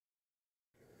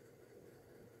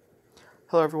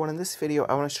Hello everyone, in this video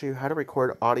I want to show you how to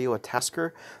record audio with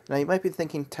Tasker. Now you might be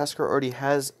thinking Tasker already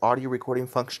has audio recording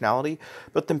functionality,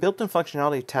 but the built-in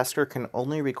functionality of Tasker can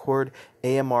only record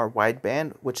AMR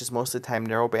wideband, which is most of the time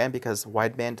narrowband because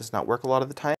wideband does not work a lot of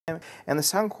the time, and the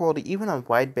sound quality even on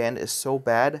wideband is so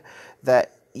bad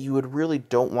that you would really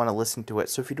don't want to listen to it.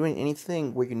 So if you're doing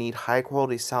anything where you need high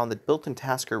quality sound, the built-in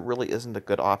Tasker really isn't a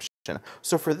good option.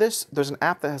 So for this, there's an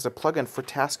app that has a plugin for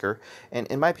Tasker, and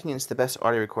in my opinion, it's the best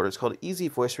audio recorder. It's called Easy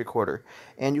Voice Recorder,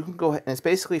 and you can go ahead, and it's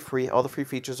basically free. All the free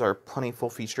features are plenty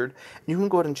full featured. And you can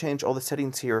go ahead and change all the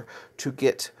settings here to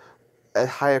get a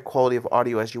higher quality of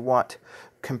audio as you want,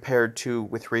 compared to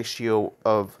with ratio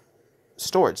of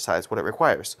storage size, what it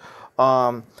requires.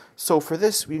 So for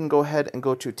this, we can go ahead and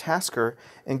go to Tasker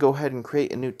and go ahead and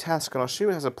create a new task, and I'll show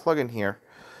you it has a plugin here.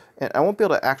 And I won't be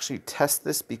able to actually test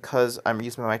this because I'm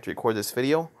using my mic to record this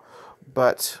video,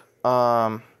 but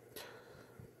I'll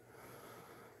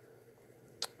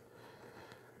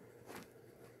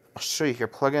show you here,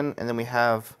 plugin, and then we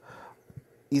have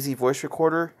Easy Voice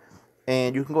Recorder,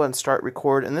 and you can go ahead and start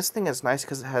record. And this thing is nice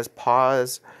because it has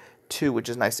pause too, which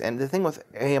is nice. And the thing with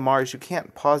AMR is you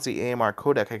can't pause the AMR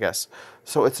codec, I guess.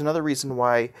 So it's another reason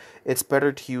why it's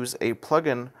better to use a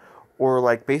plugin, or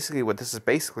like basically what this is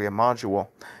basically a module,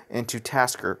 into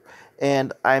Tasker.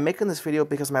 And I'm making this video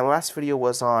because my last video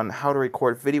was on how to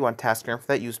record video on Tasker, and for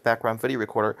that I used background video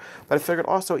recorder. But I figured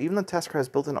also, even though Tasker has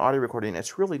built-in audio recording,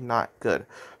 it's really not good.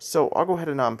 So I'll go ahead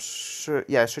and show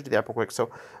you the app real quick.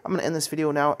 So I'm going to end this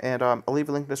video now, and I'll leave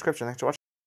a link in the description. Thanks for watching.